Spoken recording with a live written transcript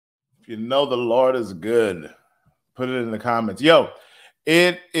you know the Lord is good, put it in the comments. Yo,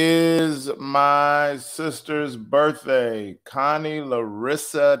 it is my sister's birthday, Connie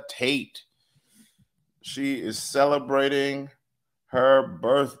Larissa Tate. She is celebrating her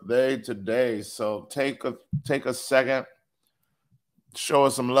birthday today. So take a second, show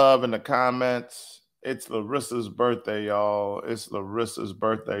us some love in the comments. It's Larissa's birthday, y'all. It's Larissa's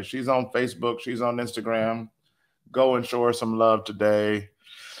birthday. She's on Facebook. She's on Instagram. Go and show her some love today.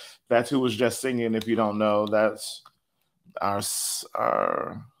 That's who was just singing. If you don't know, that's our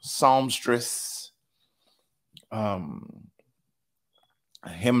psalmstress,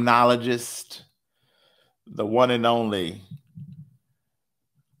 hymnologist, the one and only,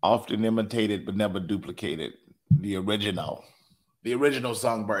 often imitated but never duplicated, the original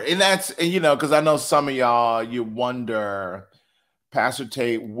songbird. And that's, and you know, because I know some of y'all, you wonder, Pastor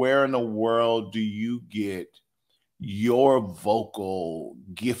Tate, where in the world do you get your vocal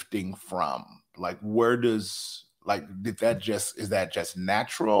gifting from? Like, where does, like, is that just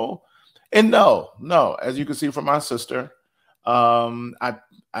natural? And no, as you can see from my sister, listening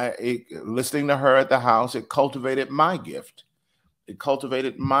to her at the house, it cultivated my gift. It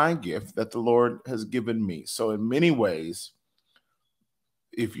cultivated my gift that the Lord has given me. So in many ways,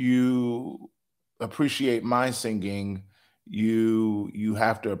 if you appreciate my singing, you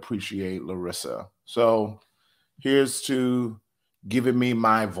have to appreciate Larissa. So here's to giving me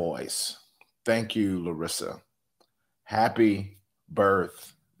my voice. Thank you, Larissa. Happy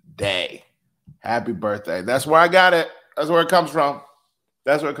birthday. Happy birthday. That's where I got it. That's where it comes from.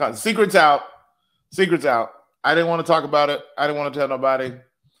 That's where it comes. Secrets out. Secrets out. I didn't want to talk about it. I didn't want to tell nobody,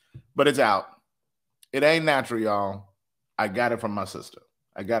 but it's out. It ain't natural, y'all. I got it from my sister.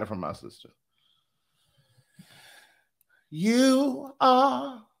 I got it from my sister. You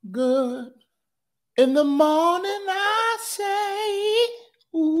are good. In the morning I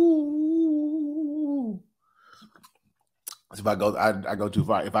say, ooh. If I go too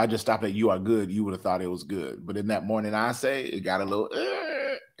far. If I just stopped at "you are good," you would have thought it was good. But in that morning I say, it got a little,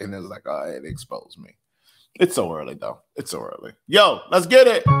 and it was like, oh, it exposed me. It's so early though. It's so early. Yo, let's get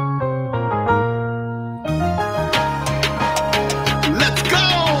it. Let's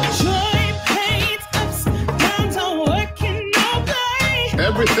go. Joy, pains, ups, downs are working all day.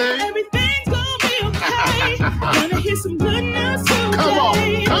 Everything's gonna be okay. Gonna hear some good news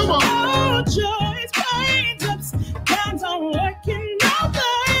today. Come on. Oh, joy, pains, ups, downs are working all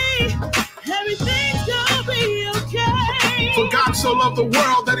day. Everything's gonna be okay. For God so loved the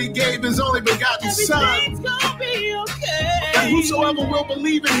world that he gave his only begotten Son. Everything's gonna be okay. And whosoever will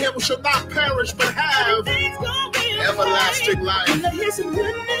believe in him shall not perish but have Everything's gonna be okay. everlasting life. Gonna hear some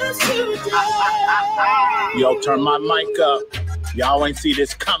good news today. Yo, turn my mic up. Y'all ain't see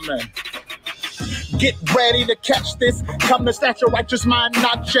this coming. Get ready to catch this. Come to snatch your righteous mind,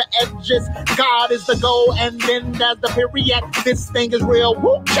 not your edges. God is the goal, and then there's the period. This thing is real.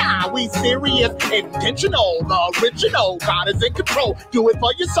 Woo cha, we serious, intentional, original. God is in control. Do it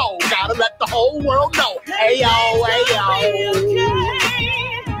for your soul. Gotta let the whole world know. Hey yo, hey yo.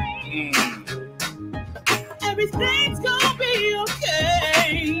 Everything's gonna be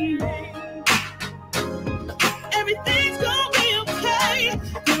okay. Everything's gonna be okay.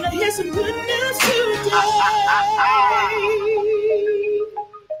 Gonna hear some good news today.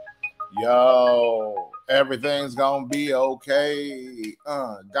 Yo, everything's gonna be okay.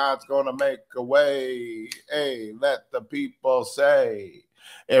 God's gonna make a way. Hey, let the people say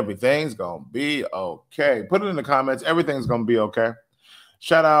everything's gonna be okay. Put it in the comments. Everything's gonna be okay.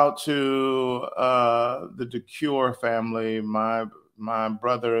 Shout out to the DeCure family, my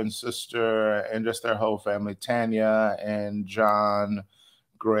brother and sister, and just their whole family, Tanya and John,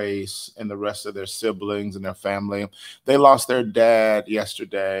 Grace, and the rest of their siblings and their family. They lost their dad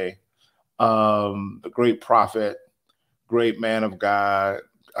yesterday. The great prophet, great man of God.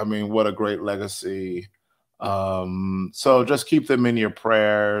 I mean, what a great legacy. So just keep them in your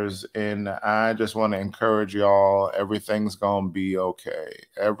prayers. And I just want to encourage y'all, everything's going to be okay.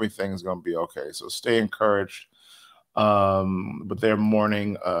 Everything's going to be okay. So stay encouraged. But they're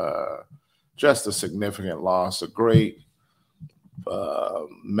mourning just a significant loss, a great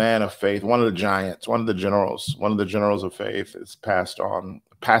man of faith, one of the giants, one of the generals of faith is passed on.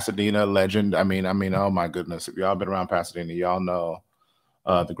 Pasadena legend. I mean, oh my goodness. If y'all been around Pasadena, y'all know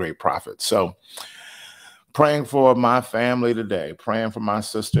the great prophet. So praying for my family today, praying for my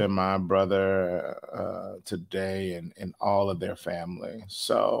sister and my brother today, and all of their family.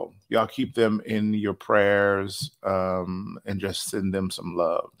 So y'all keep them in your prayers, and just send them some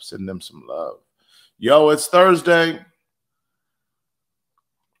love. Send them some love. Yo, it's Thursday.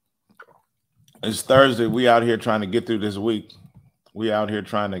 It's Thursday. We out here trying to get through this week. We out here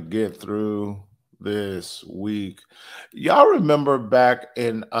trying to get through this week. Y'all remember back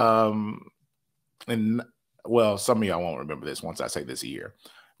in well, some of y'all won't remember this once I say this year.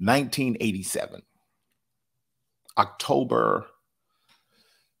 1987. October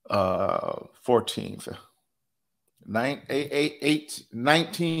 14th.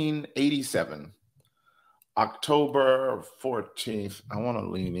 1987. October 14th. I want to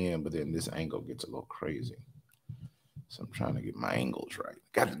lean in, but then this angle gets a little crazy. So I'm trying to get my angles right.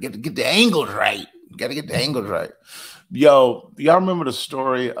 Got to get the angles right. Got to get the angles right. Yo, y'all remember the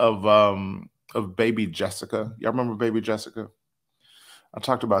story of baby Jessica? Y'all remember baby Jessica? I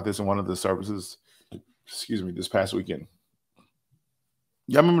talked about this in one of the services, excuse me, this past weekend.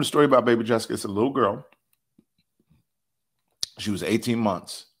 Y'all remember the story about baby Jessica? It's a little girl. She was 18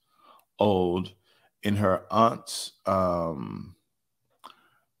 months old in her aunt's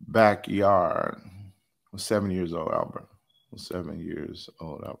backyard. Was 7 years old, Albert. Was 7 years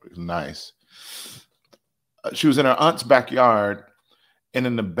old, Albert. Nice. She was in her aunt's backyard in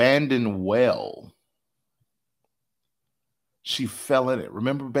an abandoned well. She fell in it.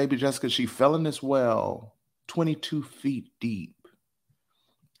 Remember, baby Jessica? She fell in this well, 22 feet deep,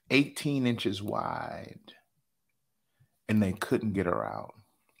 18 inches wide, and they couldn't get her out.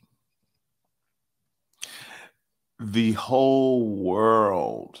 The whole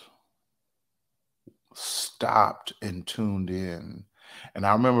world stopped and tuned in. And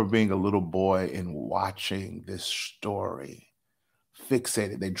I remember being a little boy and watching this story,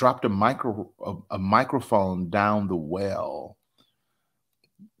 fixated. They dropped a microphone down the well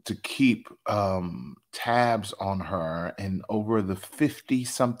to keep tabs on her. And over the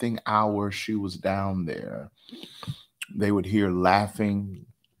 50-something hours she was down there, they would hear laughing,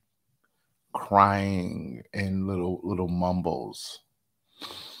 crying, and little mumbles.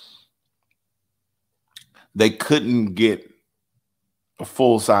 They couldn't get a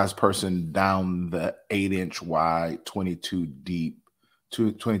full-size person down the 8-inch wide, 22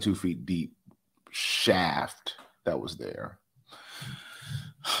 feet deep shaft that was there.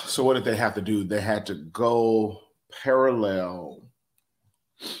 So what did they have to do? They had to go parallel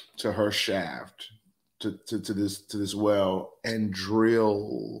to her shaft, to this well, and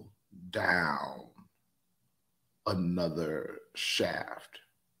drill down another shaft.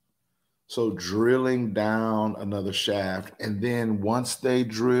 So drilling down another shaft, and then once they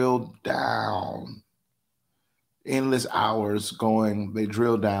drilled down, endless hours going, they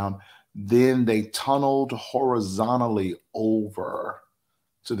drilled down, then they tunneled horizontally over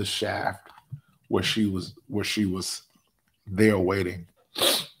to the shaft where she was there waiting.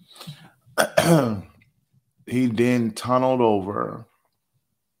 He then tunneled over,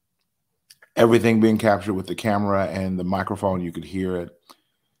 everything being captured with the camera and the microphone, you could hear it.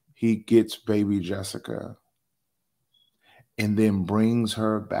 He gets baby Jessica and then brings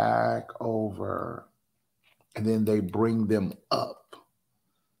her back over, and then they bring them up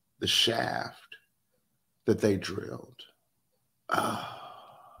the shaft that they drilled.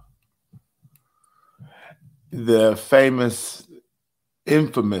 The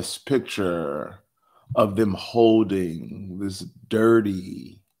infamous picture of them holding this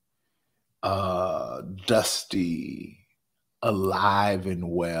dirty, dusty, alive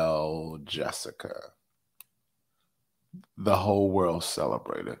and well Jessica. The whole world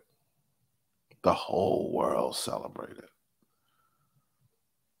celebrated. The whole world celebrated.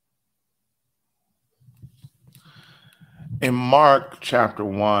 In Mark chapter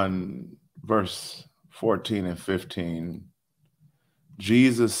 1, verse 14 and 15,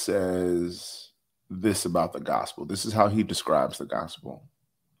 Jesus says this about the gospel. This is how he describes the gospel.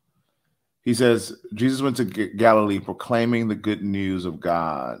 He says, Jesus went to Galilee proclaiming the good news of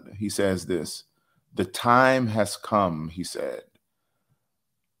God. He says this, the time has come, he said.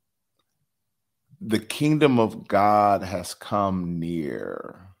 The kingdom of God has come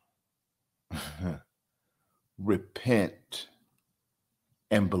near. Repent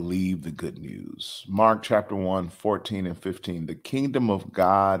and believe the good news. Mark chapter 1, 14 and 15. The kingdom of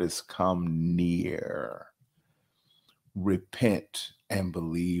God is come near. Repent and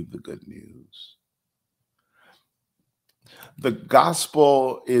believe the good news. The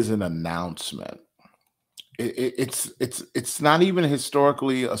gospel is an announcement. It's not even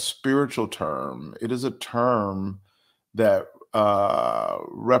historically a spiritual term. It is a term that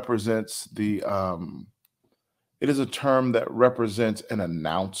represents the it is a term that represents an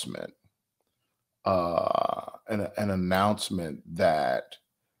announcement, an announcement that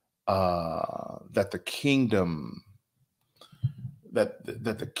that the kingdom that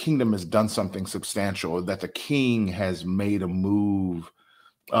the kingdom has done something substantial, that the king has made a move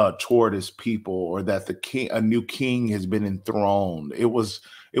toward his people, or that a new king has been enthroned. It was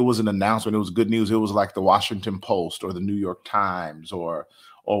an announcement. It was good news. It was like the Washington Post or the New York Times or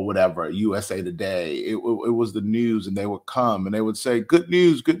whatever, USA Today. It was the news, and they would come and they would say, good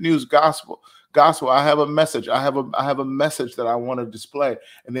news, gospel. I have a message. I have a message that I want to display.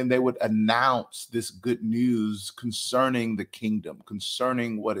 And then they would announce this good news concerning the kingdom,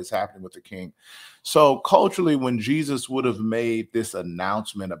 concerning what is happening with the king. So culturally, when Jesus would have made this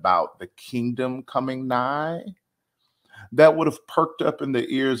announcement about the kingdom coming nigh, that would have perked up in the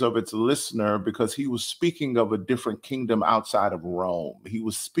ears of its listener, because he was speaking of a different kingdom outside of Rome. He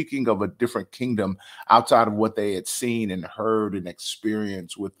was speaking of a different kingdom outside of what they had seen and heard and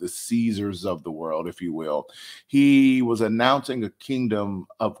experienced with the Caesars of the world, if you will. He was announcing a kingdom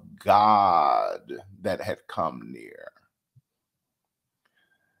of God that had come near.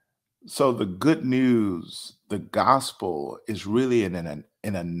 So the good news, the gospel, is really an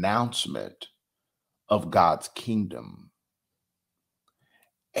announcement of God's kingdom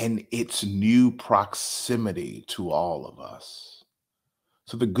and its new proximity to all of us.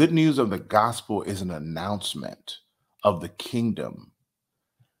 So the good news of the gospel is an announcement of the kingdom,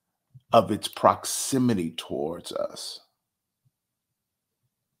 of its proximity towards us.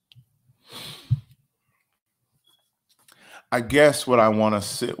 I guess what I want to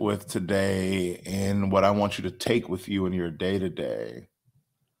sit with today, and what I want you to take with you in your day-to-day,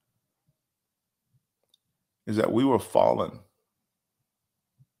 is that we were fallen.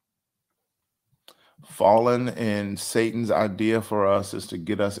 Fallen, and Satan's idea for us is to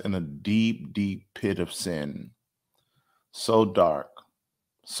get us in a deep, deep pit of sin, so dark,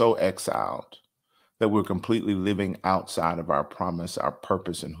 so exiled, that we're completely living outside of our promise, our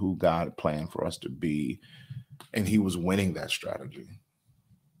purpose, and who God planned for us to be. And he was winning that strategy.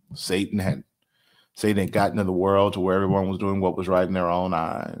 Satan had gotten into the world to where everyone was doing what was right in their own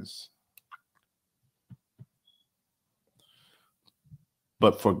eyes.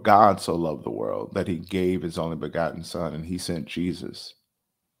 But for God so loved the world that he gave his only begotten son, and he sent Jesus.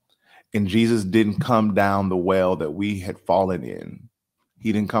 And Jesus didn't come down the well that we had fallen in.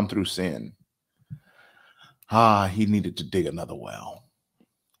 He didn't come through sin. He needed to dig another well.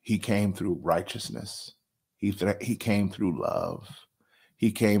 He came through righteousness. He came through love.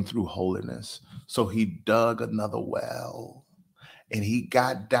 He came through holiness. So he dug another well. And he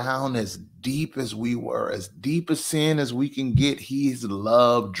got down as deep as we were, as deep a sin as we can get. His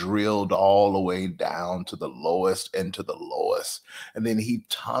love drilled all the way down to the lowest and to the lowest. And then he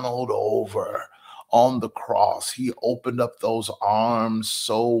tunneled over on the cross. He opened up those arms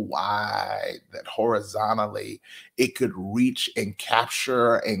so wide that horizontally it could reach and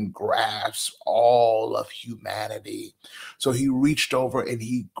capture and grasp all of humanity. So he reached over and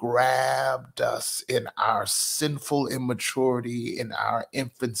he grabbed us in our sinful immaturity, in our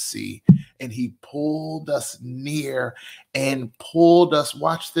infancy, and he pulled us near and pulled us,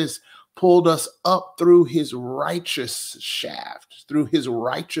 watch this, pulled us up through his righteous shaft, through his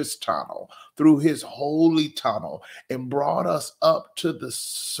righteous tunnel, through his holy tunnel, and brought us up to the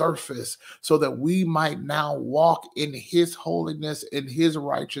surface so that we might now walk in his holiness, in his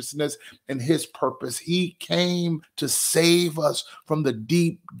righteousness, and his purpose. He came to save us from the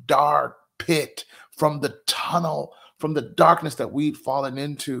deep, dark pit, from the tunnel, from the darkness that we'd fallen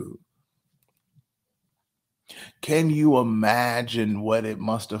into. Can you imagine what it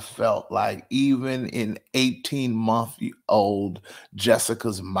must have felt like, even in 18-month-old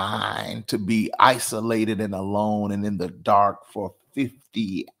Jessica's mind, to be isolated and alone and in the dark for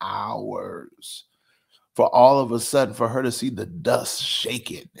 50 hours? For all of a sudden, for her to see the dust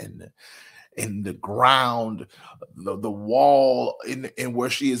shaking and the ground, the wall in where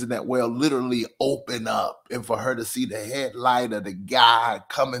she is in that well literally open up, and for her to see the headlight of the guy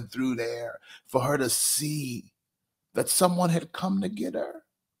coming through there, for her to see that someone had come to get her.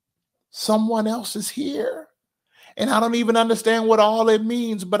 Someone else is here. And I don't even understand what all it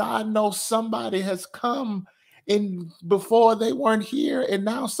means, but I know somebody has come in before they weren't here, and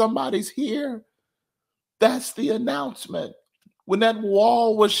now somebody's here. That's the announcement. When that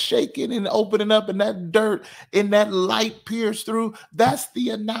wall was shaking and opening up, and that dirt and that light pierced through, that's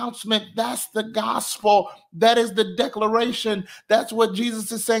the announcement. That's the gospel. That is the declaration. That's what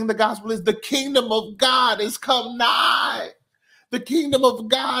Jesus is saying the gospel is. The kingdom of God is come nigh. The kingdom of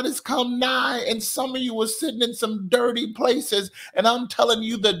God has come nigh, and some of you were sitting in some dirty places, and I'm telling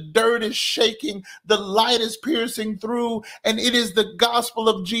you, the dirt is shaking, the light is piercing through, and it is the gospel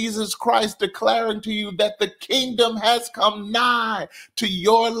of Jesus Christ declaring to you that the kingdom has come nigh to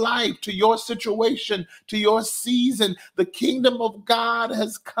your life, to your situation, to your season. The kingdom of God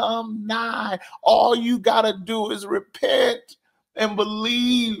has come nigh. All you got to do is repent. and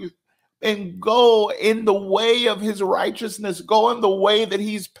believe and go in the way of his righteousness. Go in the way that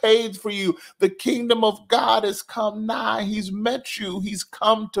he's paid for you. The kingdom of God has come nigh. He's met you. He's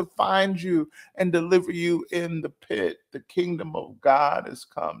come to find you and deliver you in the pit. The kingdom of God has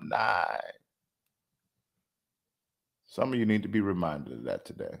come nigh. Some of you need to be reminded of that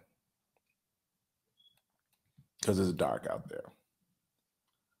today, because it's dark out there.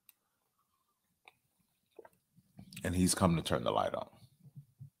 And he's come to turn the light on.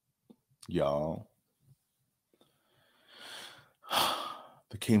 Y'all,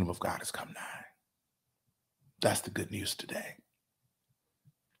 the kingdom of God has come nigh. That's the good news today.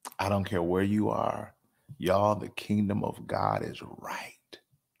 I don't care where you are. Y'all, the kingdom of God is right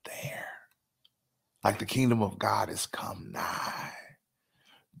there. Like the kingdom of God has come nigh.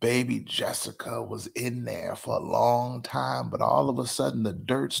 Baby Jessica was in there for a long time, but all of a sudden the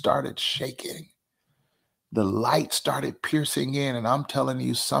dirt started shaking. The light started piercing in, and I'm telling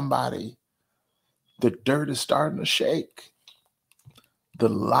you, somebody, the dirt is starting to shake. The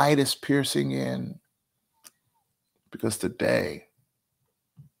light is piercing in, because today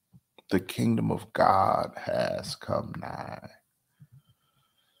the kingdom of God has come nigh.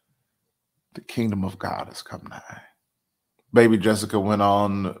 The kingdom of God has come nigh. Baby Jessica went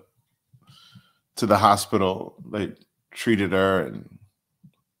on to the hospital. They treated her, and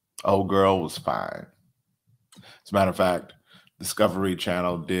old girl was fine. As a matter of fact, Discovery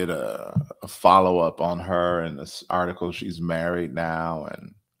Channel did a follow-up on her in this article. She's married now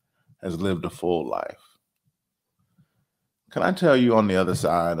and has lived a full life. Can I tell you, on the other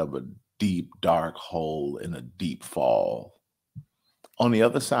side of a deep, dark hole in a deep fall, on the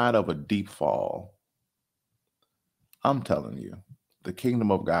other side of a deep fall, I'm telling you, the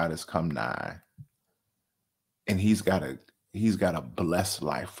kingdom of God has come nigh, and he's got a blessed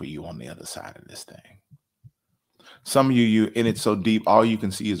life for you on the other side of this thing. Some of you in it so deep, all you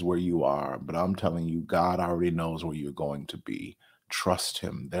can see is where you are. But I'm telling you, God already knows where you're going to be. Trust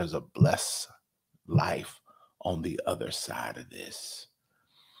him. There's a blessed life on the other side of this.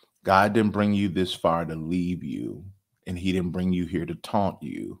 God didn't bring you this far to leave you, and he didn't bring you here to taunt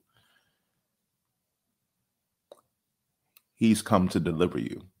you. He's come to deliver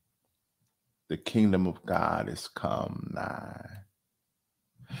you. The kingdom of God has come nigh.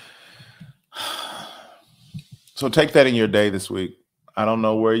 So take that in your day this week. I don't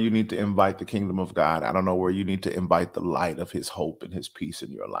know where you need to invite the kingdom of God. I don't know where you need to invite the light of his hope and his peace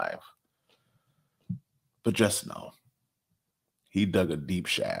in your life. But just know, he dug a deep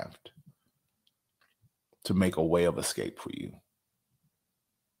shaft to make a way of escape for you.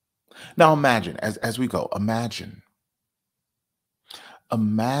 Now imagine, as we go, imagine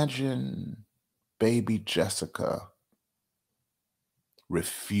baby Jessica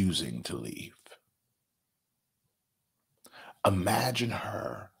refusing to leave. Imagine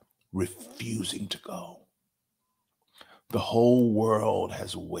her refusing to go. The whole world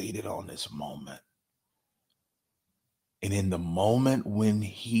has waited on this moment. And in the moment when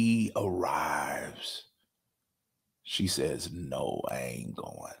he arrives, she says, no, I ain't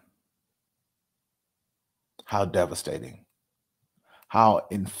going. How devastating. How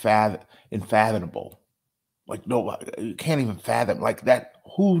unfathomable. Like, no, you can't even fathom like that.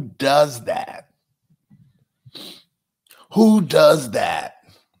 Who does that? Who does that?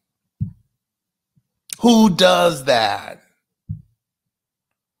 Who does that?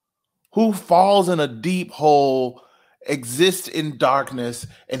 Who falls in a deep hole, exists in darkness,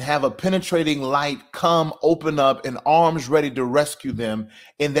 and have a penetrating light come, open up, and arms ready to rescue them,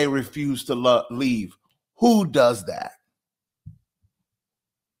 and they refuse to leave? Who does that?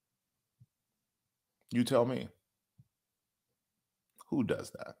 You tell me. Who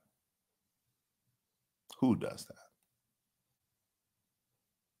does that? Who does that?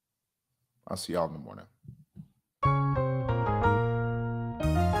 I'll see y'all in the morning.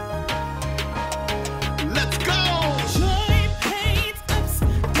 Let's go! Joy, pain, ups,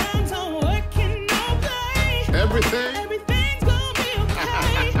 downs, are working all day. Everything